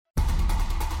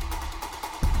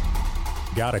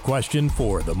Got a question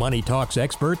for the Money Talks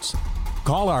experts?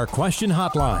 Call our question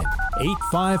hotline,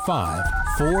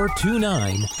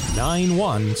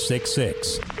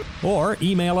 855-429-9166. Or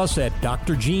email us at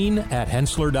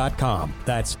drgene@hensler.com.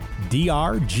 That's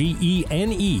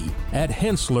DRGENE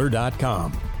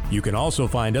 @hensler.com. You can also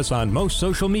find us on most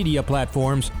social media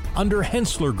platforms under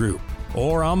Hensler Group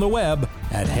or on the web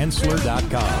at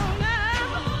hensler.com.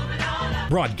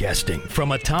 Broadcasting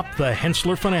from atop the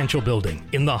Hensler Financial Building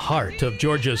in the heart of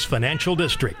Georgia's financial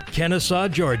district, Kennesaw,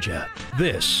 Georgia.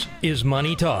 This is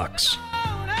Money Talks.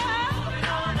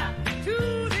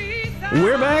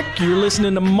 We're back. You're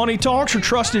listening to Money Talks, your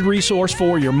trusted resource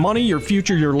for your money, your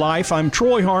future, your life. I'm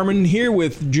Troy Harmon here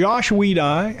with Josh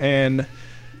Weedi and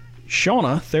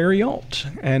Shauna Theriault.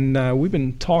 And we've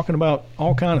been talking about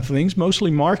all kind of things,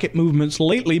 mostly market movements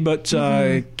lately. But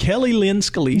Kelly Lynn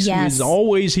Scalise is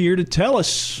always here to tell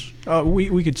us.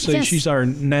 We could say she's our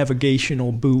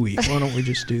navigational buoy. Why don't we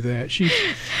just do that?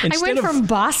 I went from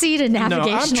bossy to navigational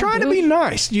buoy. No, I'm trying to be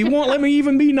nice. You won't let me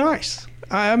even be nice.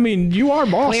 I mean, you are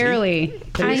bossy. Clearly.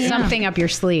 There's something up your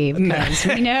sleeve. Because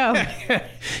we know.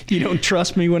 You don't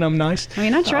trust me when I'm nice? I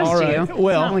mean, I trust you.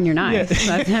 Well, not when you're nice.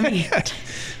 Yeah.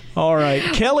 All right.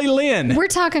 Kelly Lynn. We're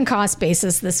talking cost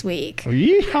basis this week.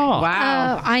 Yeehaw.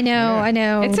 Wow. I know.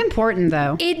 It's important,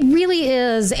 though. It really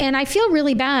is. And I feel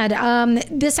really bad.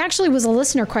 This actually was a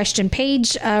listener question.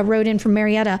 Paige wrote in from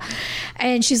Marietta.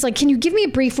 And she's like, can you give me a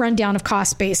brief rundown of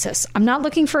cost basis? I'm not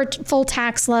looking for a full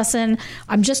tax lesson.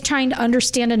 I'm just trying to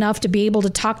understand enough to be able to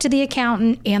talk to the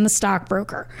accountant and the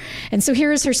stockbroker. And so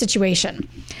here is her situation.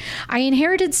 I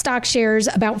inherited stock shares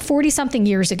about 40-something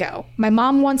years ago. My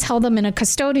mom once held them in a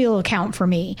custodial account for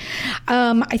me.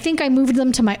 I think I moved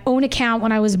them to my own account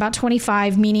when I was about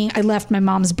 25, meaning I left my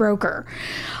mom's broker.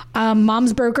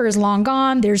 Mom's broker is long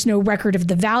gone. There's no record of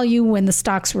the value when the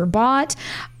stocks were bought.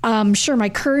 Sure, my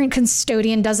current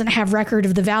custodian doesn't have record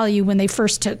of the value when they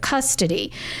first took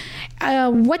custody.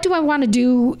 What do I want to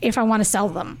do if I want to sell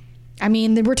them? I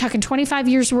mean, we're talking 25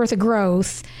 years worth of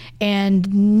growth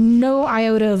and no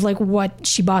iota of like what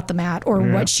she bought them at or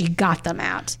what she got them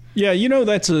at. Yeah,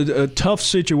 that's a tough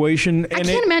situation. And I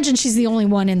can't imagine she's the only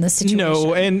one in this situation.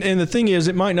 No, and the thing is,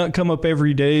 it might not come up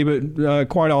every day, but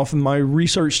quite often my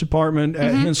research department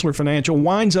at Hensler Financial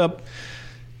winds up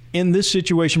in this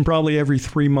situation probably every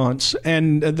 3 months.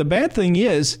 And the bad thing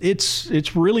is,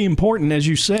 it's really important, as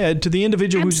you said, to the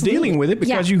individual who's dealing with it,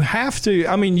 because you have to,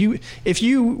 if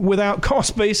you, without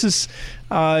cost basis,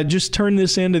 just turn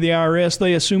this into the IRS,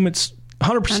 they assume it's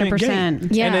 100% gain.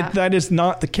 Yeah. And that is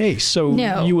not the case. So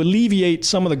you alleviate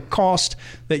some of the cost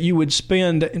that you would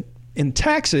spend in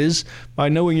taxes by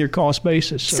knowing your cost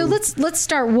basis. So let's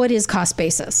start. What is cost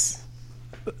basis?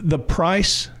 The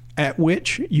price at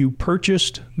which you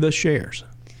purchased the shares.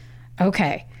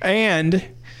 Okay. And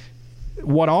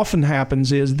what often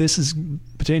happens is, this is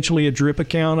potentially a DRIP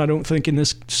account. I don't think in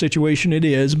this situation it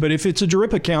is, but if it's a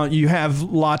DRIP account, you have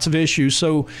lots of issues.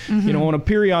 So, on a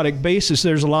periodic basis,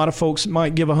 there's a lot of folks that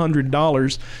might give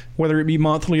 $100, whether it be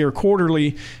monthly or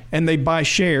quarterly, and they buy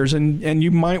shares, and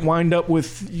you might wind up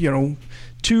with,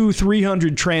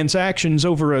 200-300 transactions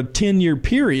over a 10-year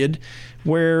period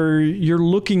where you're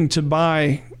looking to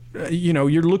buy,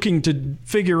 you're looking to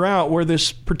figure out where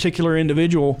this particular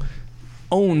individual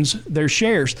owns their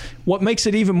shares. What makes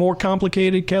it even more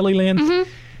complicated, Kelly Lynn?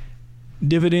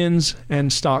 Dividends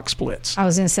and stock splits. I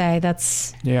was going to say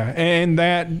that's and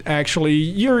that actually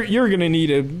you're going to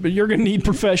need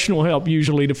professional help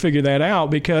usually to figure that out,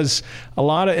 because a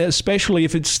lot of, especially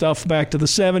if it's stuff back to the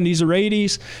 70s or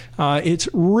 80s, it's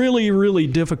really, really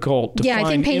difficult to find information. I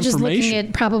think Paige is looking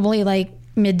at probably like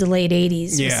mid to late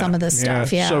 80s with some of this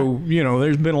stuff. Yeah. So,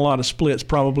 there's been a lot of splits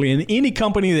probably in any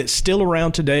company that's still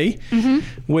around today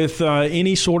with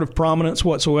any sort of prominence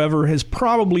whatsoever has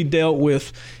probably dealt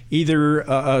with either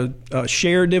a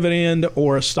share dividend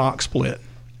or a stock split.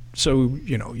 So,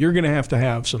 you're going to have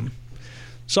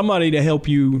somebody to help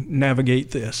you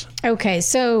navigate this. Okay.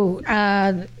 So,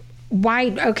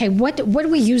 what do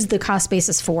we use the cost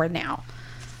basis for now?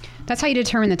 That's how you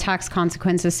determine the tax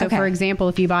consequences. So, for example,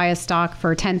 if you buy a stock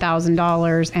for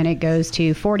 $10,000 and it goes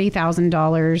to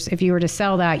 $40,000, if you were to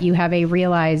sell that, you have a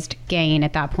realized gain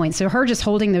at that point. So her just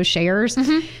holding those shares,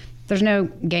 there's no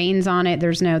gains on it.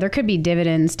 There could be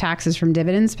dividends, taxes from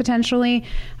dividends potentially.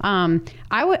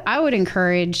 I would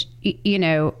encourage,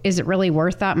 is it really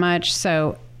worth that much?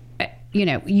 So,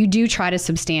 you do try to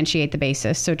substantiate the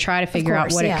basis. So try to figure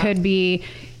out what it could be,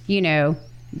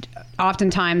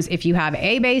 oftentimes if you have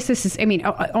a basis,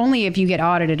 only if you get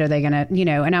audited are they going to,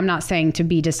 and I'm not saying to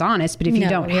be dishonest, but if you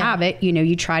don't have it,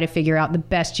 you try to figure out the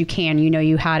best you can.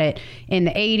 You had it in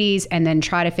the 80s and then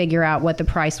try to figure out what the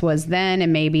price was then.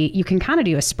 And maybe you can kind of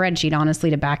do a spreadsheet, honestly,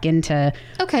 to back into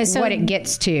what it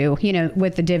gets to,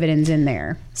 with the dividends in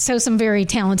there. So some very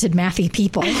talented mathy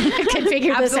people can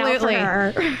figure this out for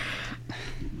her.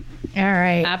 All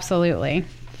right. Absolutely.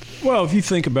 Well, if you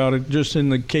think about it, just in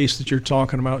the case that you're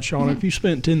talking about, Shauna, if you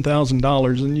spent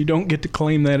 $10,000 and you don't get to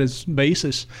claim that as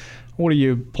basis, what do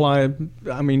you apply?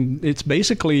 I mean, it's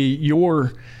basically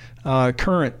your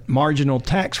current marginal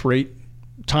tax rate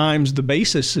times the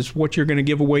basis is what you're going to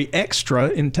give away extra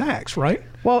in tax, right?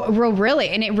 Well, really,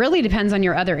 and it really depends on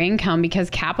your other income because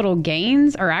capital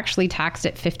gains are actually taxed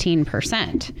at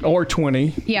 15%. Or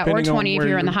 20. Yeah, or 20 if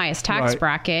you're in the highest tax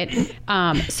bracket.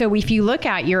 So if you look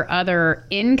at your other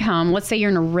income, let's say you're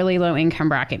in a really low income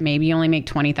bracket, maybe you only make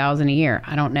 $20,000 a year.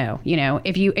 I don't know.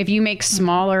 If you make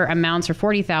smaller amounts or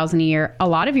 $40,000 a year, a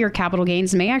lot of your capital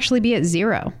gains may actually be at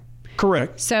zero.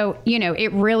 Correct. So,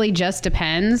 it really just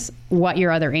depends what your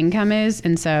other income is.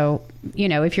 And so,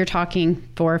 if you're talking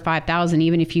 $4,000 or $5,000,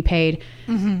 even if you paid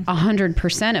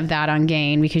 100% of that on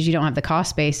gain because you don't have the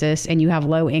cost basis and you have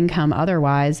low income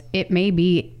otherwise, it may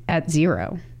be at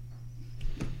zero.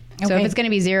 Okay. So if it's going to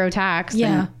be zero tax,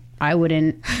 then I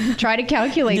wouldn't try to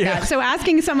calculate that. So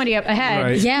asking somebody up ahead.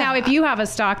 Right. Yeah. Now, if you have a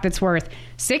stock that's worth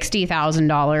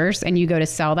 $60,000 and you go to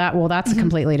sell that, well, that's a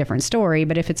completely different story.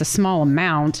 But if it's a small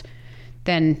amount,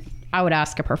 then I would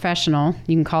ask a professional.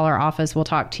 You can call our office. We'll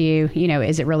talk to you.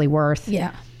 Is it really worth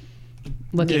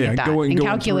looking at that and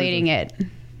calculating it?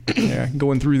 Yeah,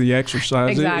 going through the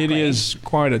exercise. Exactly. It is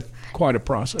quite a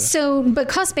process. So, but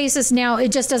cost basis now,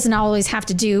 it just doesn't always have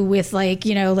to do with like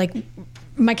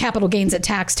my capital gains at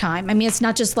tax time. I mean, it's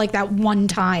not just like that one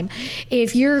time.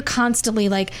 If you're constantly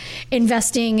like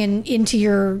investing into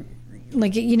your,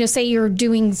 say you're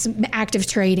doing some active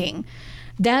trading,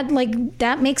 that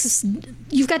makes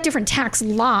you've got different tax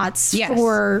lots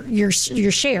for your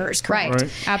shares, correct?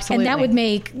 Right. Absolutely. And that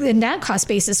would and that cost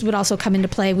basis would also come into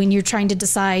play when you're trying to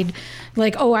decide,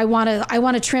 I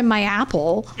want to trim my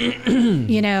apple,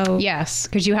 Yes,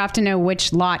 because you have to know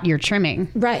which lot you're trimming.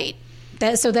 Right.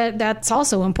 That's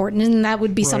also important, and that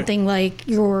would be something like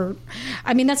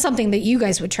that's something that you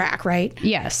guys would track, right?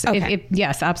 Yes. Okay.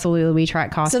 Yes, absolutely. We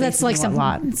track cost. So that's like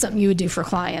something you would do for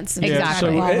clients.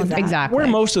 Exactly. Exactly. Where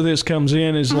most of this comes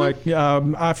in is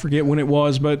I forget when it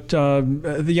was, but the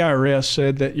IRS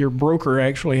said that your broker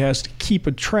actually has to keep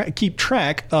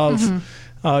track of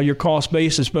your cost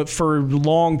basis, but for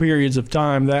long periods of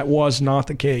time, that was not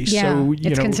the case. Yeah. So,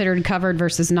 it's considered covered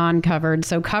versus non-covered.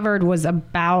 So covered was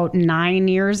about 9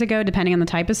 years ago, depending on the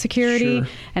type of security. Sure.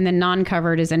 And then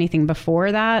non-covered is anything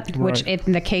before that, which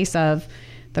in the case of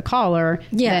the caller,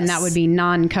 then that would be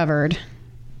non-covered.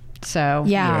 So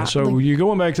so you're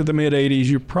going back to the mid 80s,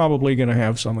 you're probably going to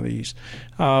have some of these.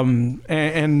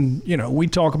 And we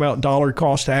talk about dollar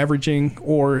cost averaging,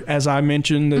 or as I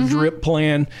mentioned, the DRIP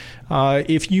plan.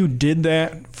 If you did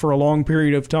that for a long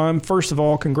period of time, first of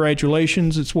all,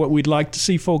 congratulations. It's what we'd like to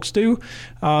see folks do.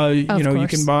 You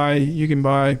can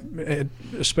buy,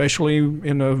 especially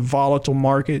in a volatile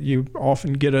market, you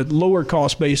often get a lower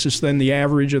cost basis than the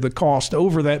average of the cost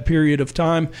over that period of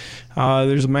time.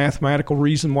 There's a mathematical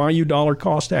reason why you dollar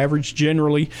cost average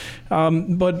generally.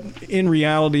 But in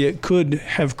reality, it could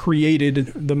have created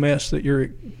the mess that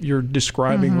you're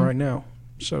describing right now.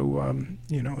 So,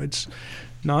 it's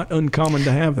not uncommon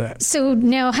to have that. So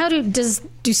now, how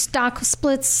do stock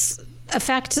splits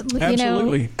affect?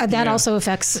 Absolutely. That also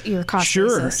affects your cost.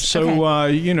 Sure. basis. So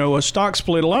a stock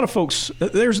split. A lot of folks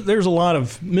there's a lot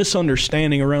of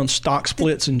misunderstanding around stock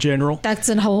splits in general. That's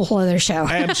a whole other show.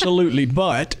 Absolutely.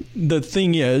 But the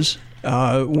thing is,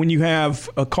 when you have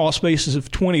a cost basis of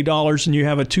 $20 and you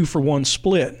have a 2-for-1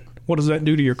 split, what does that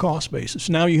do to your cost basis?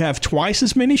 Now you have twice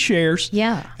as many shares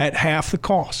at half the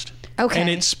cost. Okay. And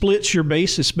it splits your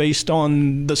basis based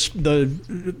on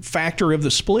the factor of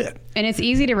the split. And it's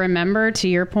easy to remember, to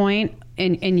your point,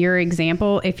 in your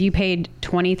example, if you paid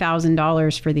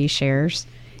 $20,000 for these shares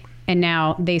and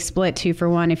now they split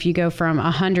 2-for-1, if you go from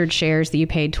 100 shares that you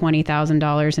paid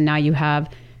 $20,000 and now you have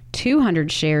 200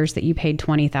 shares that you paid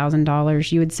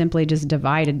 $20,000, you would simply just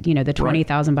divide, the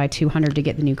 20,000 by 200 to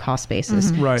get the new cost basis.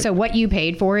 Right. So what you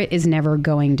paid for it is never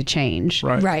going to change.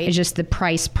 Right. It's just the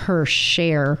price per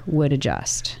share would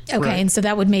adjust. Okay, and so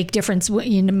that would make a difference when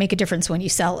you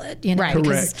sell it. Right.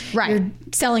 Because you're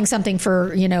selling something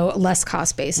for less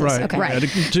cost basis. Right. Okay. Right. To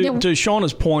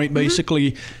Shauna's point,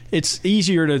 basically, it's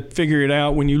easier to figure it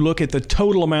out when you look at the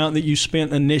total amount that you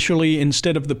spent initially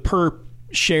instead of the per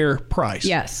share price.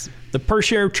 Yes. The per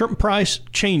share price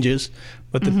changes,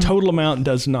 but the total amount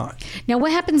does not. Now,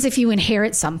 what happens if you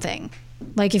inherit something?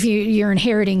 Like if you're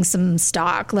inheriting some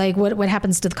stock, like what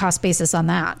happens to the cost basis on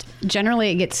that?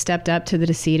 Generally, it gets stepped up to the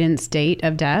decedent's date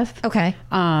of death. Okay.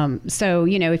 So,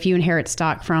 if you inherit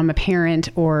stock from a parent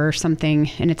or something,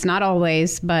 and it's not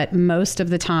always, but most of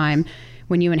the time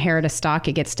when you inherit a stock,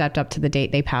 it gets stepped up to the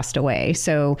date they passed away.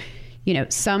 So,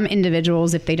 some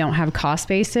individuals, if they don't have cost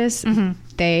basis,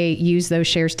 they use those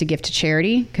shares to give to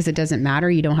charity because it doesn't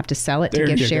matter. You don't have to sell it to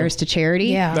give shares to charity.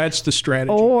 Yeah. That's the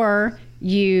strategy. Or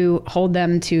you hold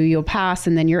them to you'll pass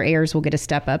and then your heirs will get a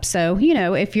step up. So,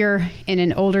 if you're in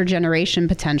an older generation,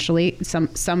 potentially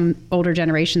some older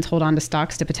generations hold on to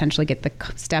stocks to potentially get the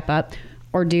step up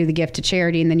or do the gift to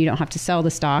charity, and then you don't have to sell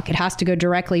the stock. It has to go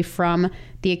directly from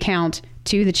the account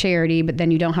to the charity, but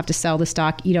then you don't have to sell the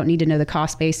stock. You don't need to know the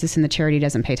cost basis, and the charity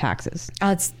doesn't pay taxes.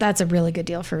 That's a really good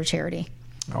deal for a charity.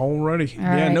 Alrighty. All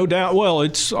yeah, right. no doubt. Well,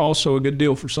 it's also a good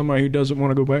deal for somebody who doesn't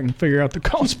want to go back and figure out the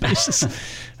cost basis.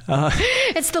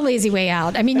 It's the lazy way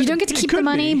out. I mean, you don't get to keep the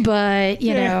money, but,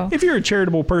 you know. If you're a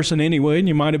charitable person anyway, and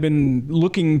you might have been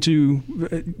looking to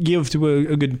give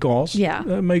to a good cause,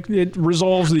 it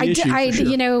resolves the issue.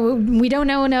 Sure. We don't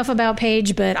know enough about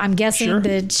Paige, but I'm guessing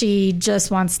that she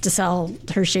just wants to sell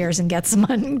her shares and get some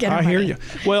money. I hear you.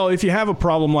 Well, if you have a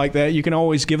problem like that, you can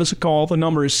always give us a call. The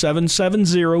number is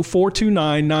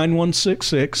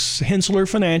 770-429-9166. Hensler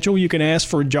Financial. You can ask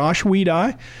for Josh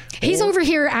Weedi. He's over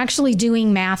here actually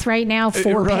doing math right now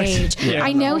for Paige. Yeah,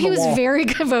 I know he was very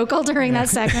vocal during that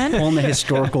segment. Pulling the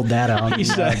historical data on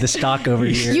the stock over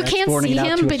here. You can't see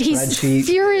him, but he's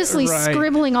furiously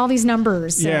scribbling all these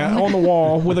numbers. So. Yeah, on the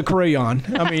wall with a crayon.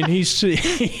 I mean, he's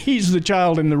the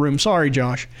child in the room. Sorry,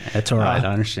 Josh. That's all right.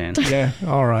 I understand. Yeah,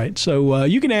 all right. So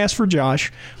you can ask for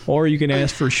Josh, or you can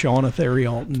ask for Shauna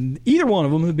Theriault, and either one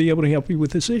of them would be able to help you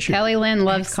with this issue. Kelly Lynn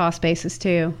loves cost basis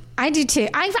too. I do too.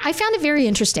 I found it very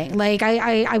interesting. Like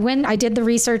I went, I did the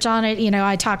research on it.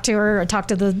 I talked to her, I talked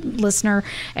to the listener,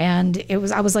 and I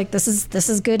was like, this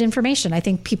is good information. I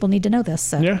think people need to know this.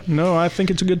 So. Yeah, no, I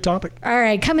think it's a good topic. All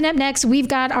right, coming up next, we've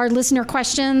got our listener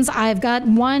questions. I've got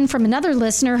one from another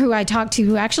listener who I talked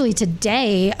to actually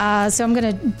today. So I'm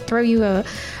going to throw you a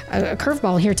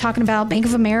curveball here, talking about Bank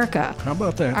of America. How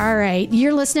about that? All right,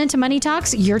 you're listening to Money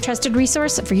Talks, your trusted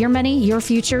resource for your money, your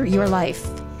future, your life.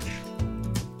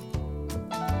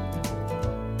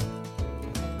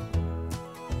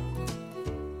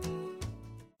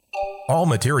 All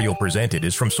material presented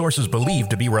is from sources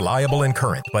believed to be reliable and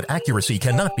current, but accuracy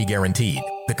cannot be guaranteed.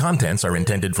 The contents are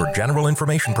intended for general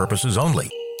information purposes only.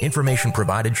 Information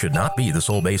provided should not be the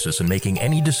sole basis in making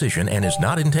any decision and is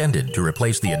not intended to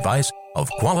replace the advice of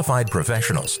qualified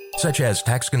professionals, such as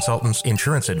tax consultants,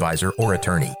 insurance advisor, or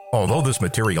attorney. Although this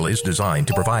material is designed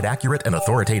to provide accurate and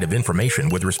authoritative information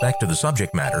with respect to the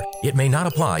subject matter, it may not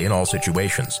apply in all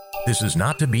situations. This is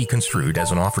not to be construed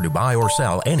as an offer to buy or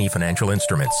sell any financial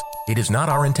instruments. It is not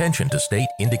our intention to state,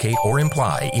 indicate, or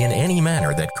imply in any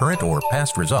manner that current or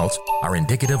past results are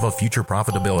indicative of future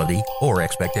profitability or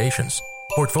expectations.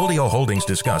 Portfolio holdings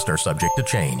discussed are subject to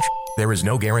change. There is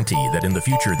no guarantee that in the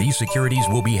future these securities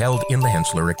will be held in the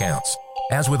Hensler accounts.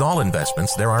 As with all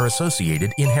investments, there are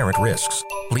associated inherent risks.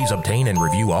 Please obtain and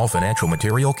review all financial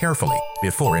material carefully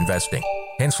before investing.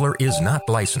 Hensler is not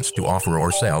licensed to offer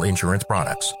or sell insurance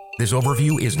products. This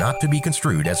overview is not to be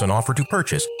construed as an offer to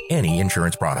purchase any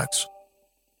insurance products.